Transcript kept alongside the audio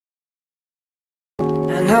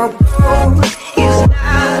her gold is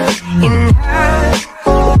not in her.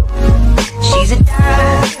 She's a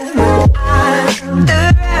diamond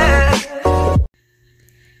under her.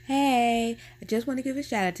 Hey, I just want to give a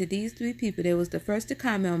shout out to these 3 people that was the first to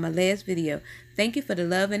comment on my last video. Thank you for the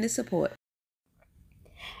love and the support.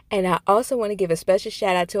 And I also want to give a special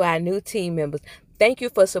shout out to our new team members. Thank you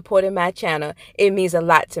for supporting my channel. It means a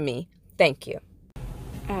lot to me. Thank you.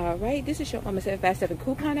 Alright, this is Shortmama 757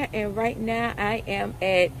 Couponer, and right now I am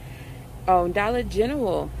at Dollar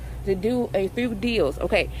General to do a few deals.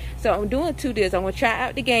 Okay, so I'm doing 2 deals. I'm going to try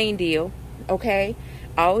out the game deal, okay,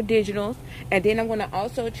 all digitals, and then I'm going to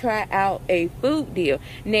also try out a food deal.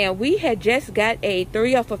 Now, we had just got a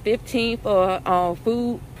 3 off of 15 for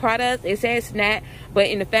food products. It says snack, but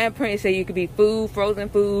in the fine print it said you could be food, frozen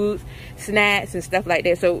foods, snacks, and stuff like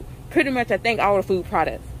that. So pretty much I think all the food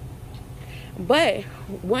products. But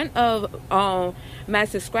one of my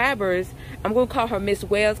subscribers, I'm going to call her Miss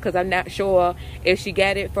Wells because I'm not sure if she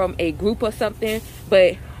got it from a group or something,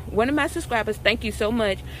 but one of my subscribers, thank you so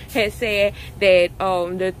much, had said that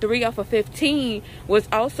the 3 off of 15 was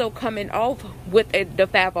also coming off with the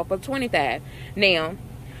 5 off of 25. Now,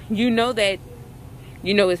 you know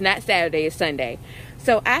it's not Saturday, it's Sunday.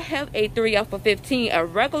 So I have a 3 off of 15, a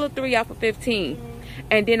regular 3 off of 15.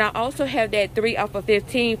 And then I also have that 3 off of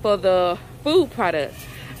 15 for the food products.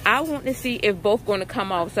 I want to see if both going to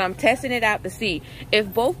come off. So I'm testing it out to see.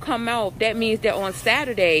 If both come off, that means that on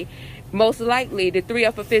Saturday, most likely the 3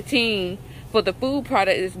 off of 15 for the food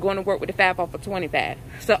product is going to work with the 5 off of 25.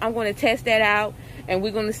 So I'm going to test that out, and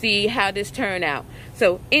we're going to see how this turn out.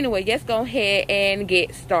 So anyway, let's go ahead and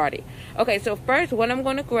get started. Okay, so first what I'm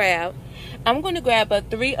going to grab, I'm going to grab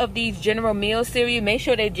 3 of these General Mills cereal. Make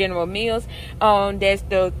sure they're General Mills. That's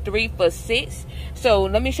the 3 for $6. So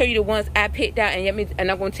let me show you the ones I picked out, and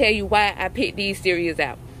I'm going to tell you why I picked these cereals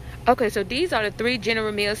out. Okay, so these are the 3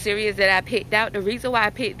 General Mills cereals that I picked out. The reason why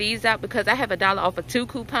I picked these out because I have a $1 off of 2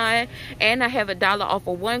 coupon, and I have a $1 off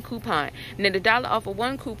of 1 coupon. Now the $1 off of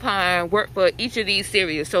 1 coupon worked for each of these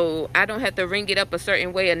cereals, so I don't have to ring it up a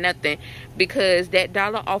certain way or nothing, because that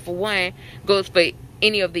 $1 off of 1 goes for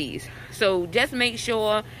any of these. So just make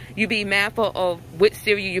sure you be mindful of which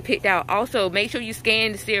cereal you picked out. Also, make sure you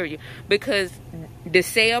scan the cereal, because the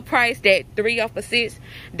sale price, that 3 off of 6,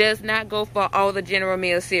 does not go for all the General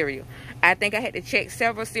Mills cereal. I think I had to check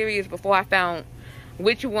several cereals before I found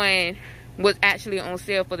which one was actually on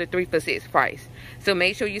sale for the 3 for $6 price. So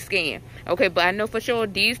make sure you scan. Okay, but I know for sure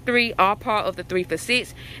these 3 are part of the 3 for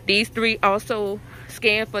 $6. These 3 also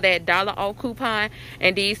scan for that $1 off coupon,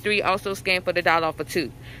 and these 3 also scan for the $1 off of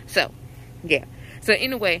 2. So yeah, so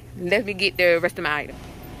anyway, let me get the rest of my items.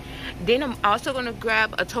 Then I'm also going to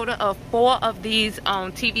grab a total of 4 of these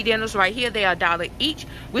TV dinners right here. They are $1 each.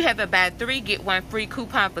 We have a buy 3 get 1 free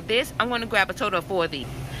coupon for this. I'm going to grab a total of 4 of these.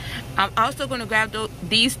 I'm also going to grab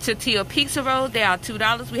these tortilla pizza rolls. They are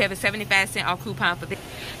 $2. We have a 75-cent off coupon for this.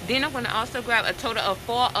 Then I'm going to also grab a total of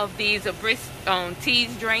 4 of these brisk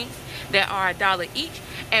teas drinks that are $1 each.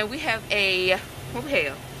 And we have a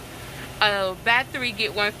buy 3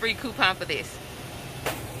 get 1 free coupon for this.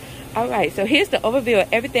 Alright, so here's the overview of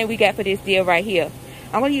everything we got for this deal right here.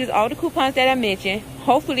 I'm going to use all the coupons that I mentioned.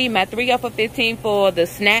 Hopefully my 3 off of 15 for the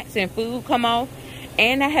snacks and food come off.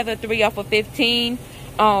 And I have a 3 off of 15,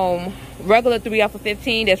 regular 3 off of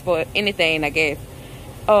 15, that's for anything, I guess.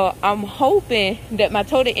 I'm hoping that my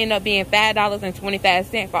total end up being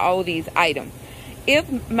 $5.25 for all these items. If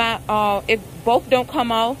both don't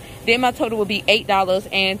come off, then my total will be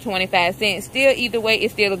 $8.25. Still, either way,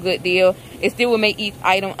 it's still a good deal. It still will make each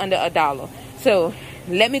item under $1. So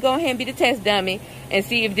let me go ahead and be the test dummy and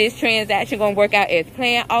see if this transaction gonna work out as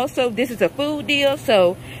planned. Also, this is a food deal,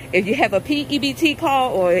 so if you have a PEBT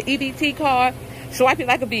card or an EBT card, swipe it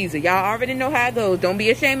like a Visa. Y'all already know how it goes. Don't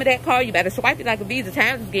be ashamed of that card. You better swipe it like a Visa.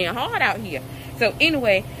 Times is getting hard out here. So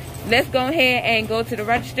anyway, let's go ahead and go to the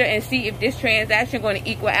register and see if this transaction going to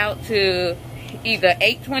equal out to either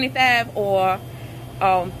 $8.25 or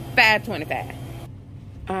 $5.25.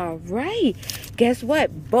 All right, guess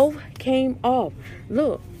what? Both came off.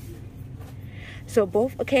 Look, so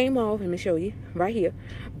both came off. Let me show you right here.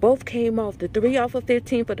 Both came off, the 3 off of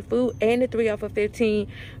 15 for the food and the 3 off of 15,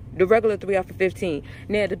 the regular 3 off of 15.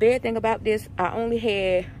 Now the bad thing about this, I only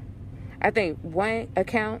had, I think, 1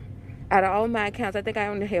 account. Out of all my accounts, I think I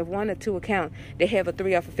only have 1 or 2 accounts that have a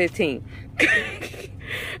 3 off of 15.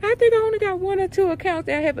 I think I only got 1 or 2 accounts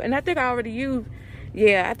that have, and I think I already used,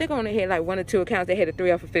 yeah, I think I only had like 1 or 2 accounts that had a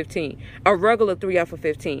 3 off of 15, a regular 3 off of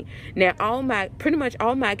 15. Now, pretty much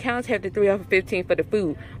all my accounts have the 3 off of 15 for the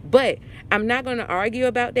food, but I'm not going to argue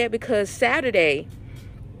about that because Saturday,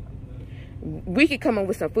 we could come up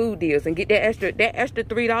with some food deals and get that extra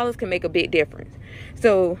 $3 can make a big difference.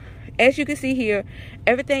 So as you can see here,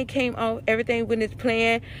 everything came off, everything went as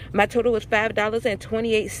planned. My total was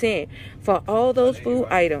 $5.28 for all those food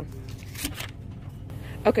items.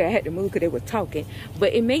 Okay, I had to move because they were talking.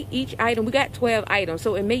 But it made each item, we got 12 items,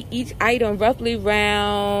 so it made each item roughly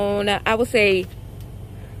around, I would say,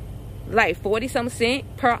 like 40-some cents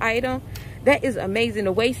per item. That is amazing.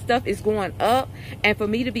 The way stuff is going up, and for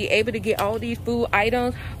me to be able to get all these food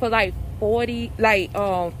items for like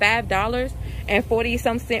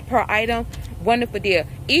 $5.40-some per item, wonderful deal.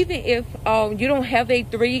 Even if you don't have a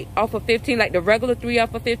 3 off of 15, like the regular 3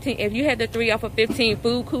 off of 15, if you had the 3 off of 15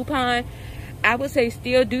 food coupon, I would say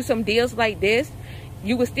still do some deals like this.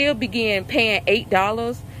 You would still begin paying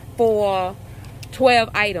 $8 for 12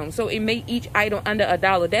 items. So it made each item under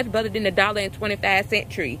 $1. That's better than the $1.25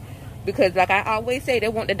 tree. Because like I always say, they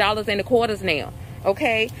want the dollars and the quarters now.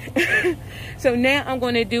 Okay? So now I'm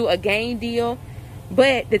going to do a game deal.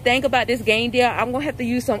 But the thing about this game deal, I'm going to have to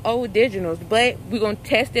use some old digitals. But we're going to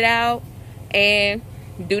test it out and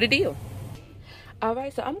do the deal.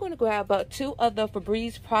 Alright, so I'm going to grab about 2 of the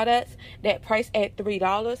Febreze products that price at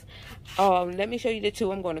 $3. Let me show you the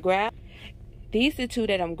 2 I'm going to grab. These are the 2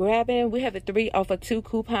 that I'm grabbing. We have a 3 off of 2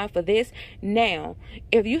 coupon for this. Now,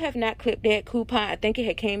 if you have not clipped that coupon, I think it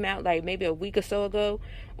had came out like maybe a week or so ago,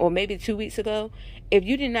 or maybe 2 weeks ago. If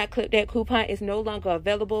you did not clip that coupon, it's no longer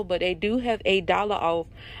available, but they do have a $1 off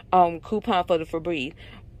coupon for the Febreze.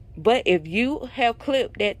 But if you have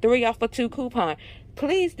clipped that 3 off of 2 coupon,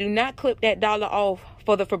 please do not clip that $1 off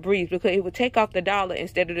for the Febreze, because it will take off the $1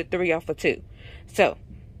 instead of the 3 off of 2. So,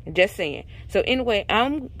 just saying. So anyway,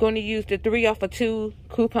 I'm going to use the 3 off of 2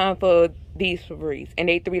 coupon for these Febreze, and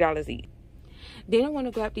they $3 each. Then I want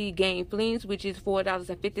to grab the Game Flings, which is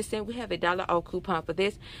 $4.50. We have a $1 off coupon for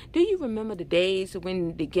this. Do you remember the days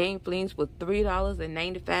when the Game Flings was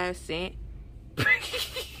 $3.95?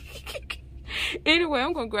 Anyway,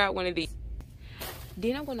 I'm going to grab one of these.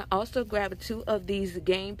 Then I'm going to also grab 2 of these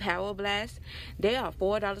Game Power Blasts. They are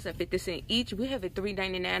 $4.50 each. We have a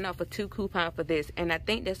 $3.99 off a 2 coupon for this. And I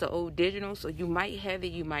think that's an old digital, so you might have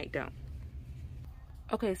it, you might don't.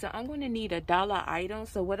 Okay, so I'm going to need a $1 item.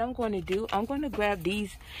 So what I'm going to do, I'm going to grab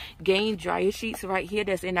these Game Dryer Sheets right here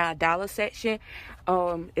that's in our $1 section.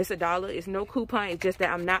 It's $1. It's no coupon. It's just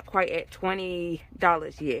that I'm not quite at $20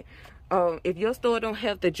 yet. If your store don't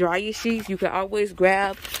have the dryer sheets, you can always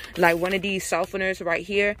grab like one of these softeners right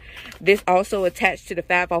here. This also attached to the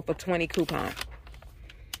 5 off of 20 coupon.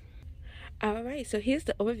 Alright, so here's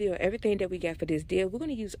the overview of everything that we got for this deal. We're going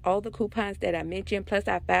to use all the coupons that I mentioned plus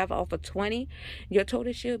our 5 off of 20. Your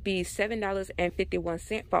total should be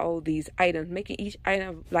 $7.51 for all these items, making each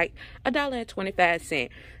item like $1.25.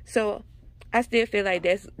 So I still feel like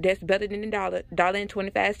that's better than the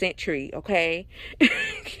 $1.25 tree, okay?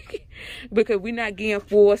 Because we're not getting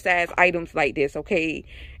full size items like this, okay?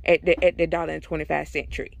 At the $1.25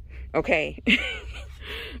 tree, okay?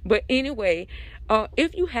 But anyway,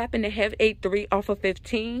 if you happen to have a 3 off of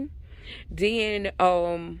 15, then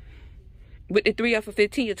with the 3 off of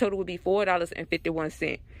 15, your total would be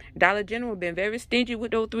 $4.51. Dollar General been very stingy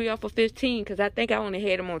with those 3 off of 15, because I think I only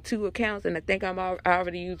had them on 2 accounts, and I think I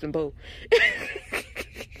already using both.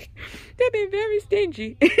 They've been very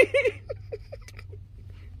stingy.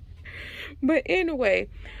 But anyway,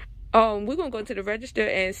 we're going to go to the register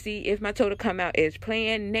and see if my total come out as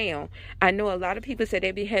planned. Now, I know a lot of people said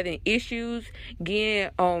they be having issues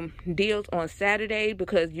getting deals on Saturday,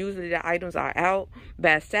 because usually the items are out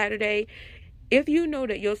by Saturday. If you know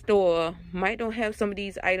that your store might don't have some of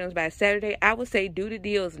these items by Saturday, I would say do the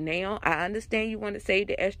deals now. I understand you want to save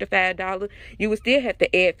the extra $5. You would still have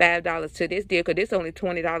to add $5 to this deal, because it's only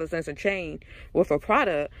 $20 and some change with a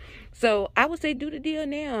product. So I would say do the deal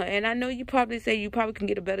now. And I know you probably say you probably can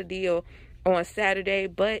get a better deal on Saturday,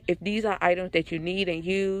 but if these are items that you need and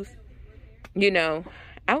use, you know,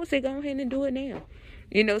 I would say go ahead and do it now.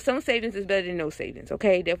 You know, some savings is better than no savings,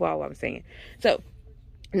 okay? That's all I'm saying. So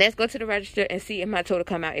let's go to the register and see if my total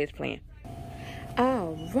come out as planned.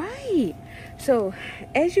 All right. So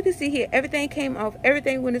as you can see here, everything came off.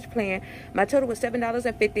 Everything went as planned. My total was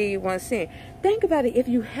 $7.51. Think about it. If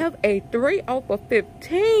you have a 3 off of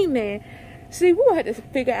 15, man. See, we'll have to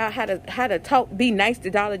figure out how to talk, be nice to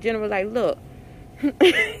Dollar General. Like, look.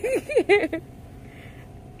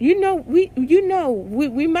 We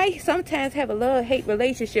might sometimes have a love-hate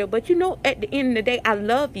relationship, but you know, at the end of the day, I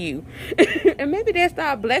love you. And maybe they'll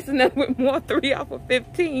start blessing us with more 3 off of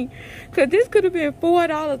 15, because this could have been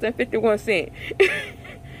 $4.51.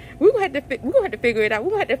 We're gonna have to figure it out. We're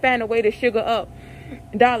gonna have to find a way to sugar up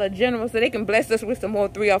Dollar General so they can bless us with some more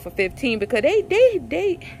 3 off of 15, because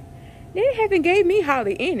They haven't gave me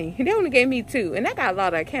hardly any. They only gave me 2, and I got a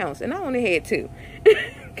lot of accounts, and I only had 2.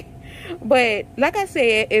 But like I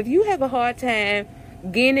said, if you have a hard time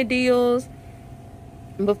getting the deals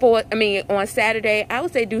on Saturday, I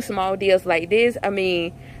would say do small deals like this. I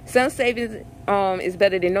mean, some savings is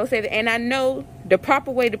better than no savings, and I know the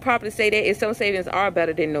proper way to properly say that is some savings are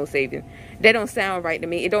better than no savings. That don't sound right to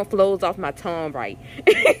me. It don't flows off my tongue right.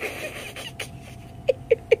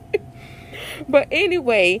 But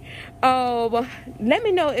anyway, let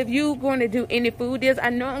me know if you're going to do any food deals.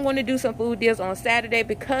 I know I'm going to do some food deals on Saturday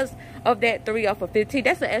because of that 3 off of 15.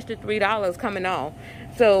 That's an extra $3 coming off.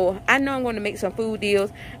 So I know I'm going to make some food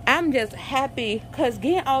deals. I'm just happy because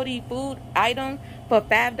getting all these food items for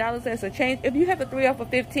 $5 and some change. If you have a 3 off of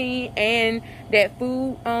 15 and that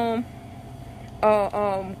food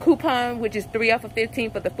coupon, which is 3 off of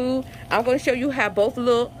 15 for the food, I'm going to show you how both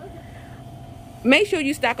look. Make sure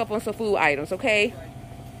you stock up on some food items, okay?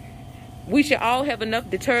 We should all have enough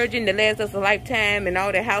detergent that lasts us a lifetime and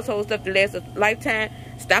all that household stuff that lasts us a lifetime.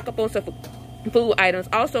 Stock up on some food items.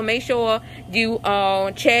 Also, make sure you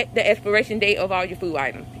check the expiration date of all your food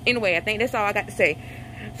items. Anyway, I think that's all I got to say.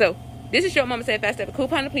 So, this is Shortmama said fast a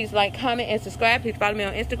coupon. Please like, comment, and subscribe. Please follow me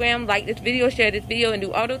on Instagram. Like this video, share this video, and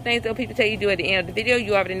do all those things that people tell you to do at the end of the video.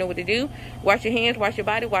 You already know what to do. Wash your hands, wash your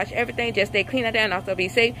body, wash everything. Just stay clean out there and also be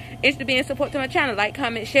safe. Interested in being support to my channel. Like,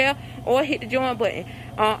 comment, share, or hit the join button.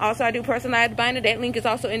 Also, I do personalized binder. That link is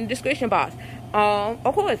also in the description box.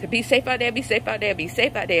 Of course, be safe out there. Be safe out there. Be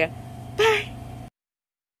safe out there. Bye.